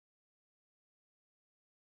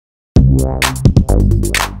Hello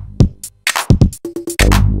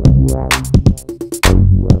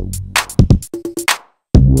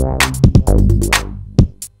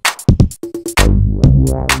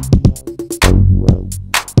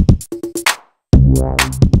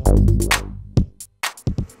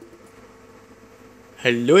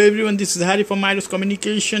everyone, this is Harry from Acer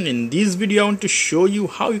Communication. In this video I want to show you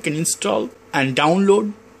how you can install and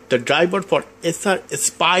download the driver for Acer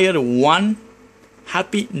Aspire 1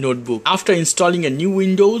 Happy Notebook. After installing a new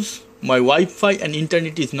Windows, my Wi-Fi and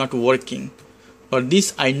internet is not working. For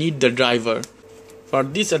this I need the driver. For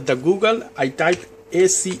this at the Google I type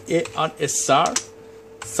Acer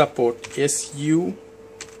Support, SUPPORT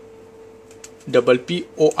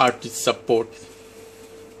support,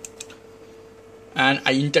 and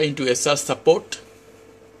I enter into Acer Support.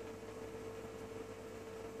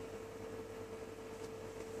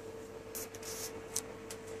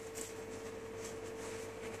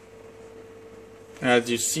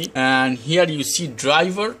 As you see, and here you see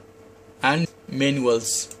driver and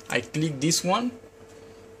manuals. I click this one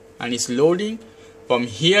and it's loading. From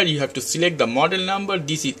here you have to select the model number.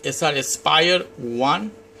 This is Acer Aspire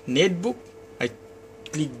 1 netbook. I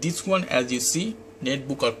click this one, as you see,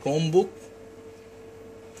 netbook or Chromebook,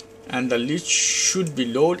 and the list should be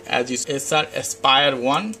loaded as is Acer Aspire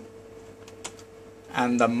 1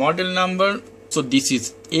 and the model number. So this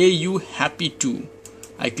is AU Happy 2.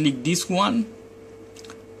 I click this one,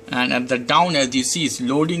 and at the down, as you see, is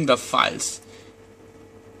loading the files.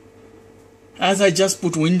 As I just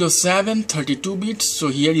put Windows 7 32 bits, so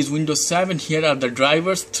here is Windows 7. Here are the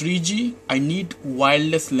drivers. 3G, I need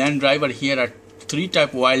wireless LAN driver. Here are 3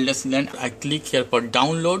 type wireless LAN. I click here for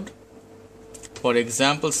download. For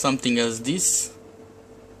example, something as this.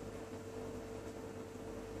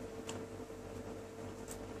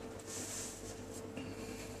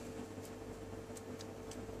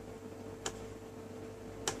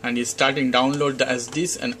 And it's starting download as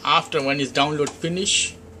this, and after when is download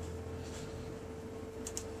finish,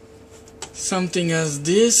 something as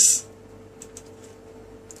this.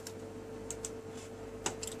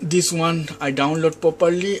 This one I download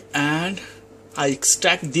properly and I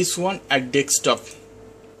extract this one at desktop.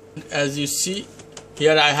 As you see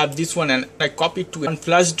here, I have this one and I copy to one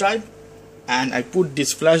flash drive, and I put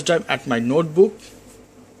this flash drive at my notebook.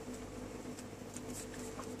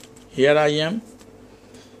 Here I am.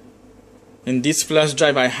 In this flash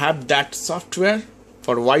drive I have that software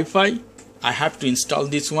for Wi-Fi. I have to install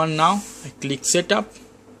this one now. I click setup.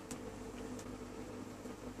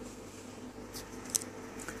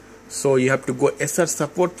 So you have to go Acer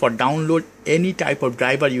Support for download any type of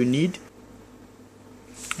driver you need.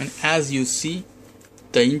 And as you see,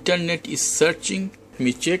 the internet is searching. Let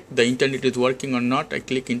me check the internet is working or not. I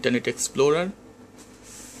click Internet Explorer.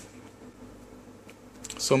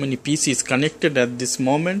 So many PCs connected at this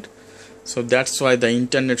moment, so that's why the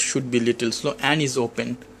internet should be little slow and is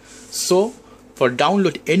open. So for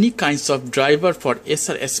download any kinds of driver for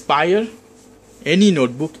Acer Aspire, any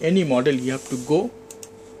notebook, any model, you have to go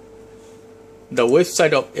the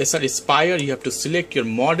website of Acer Aspire. You have to select your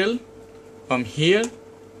model from here,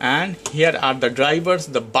 and here are the drivers,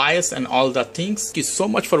 the BIOS and all the things. Thank you so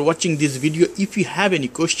much for watching this video. If you have any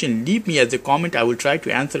question, leave me as a comment. I will try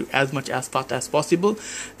to answer as much as fast as possible.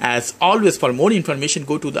 As always, for more information,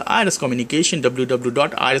 go to the Acer Communication,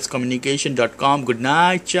 www.iriscommunication.com. Good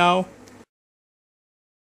night, ciao.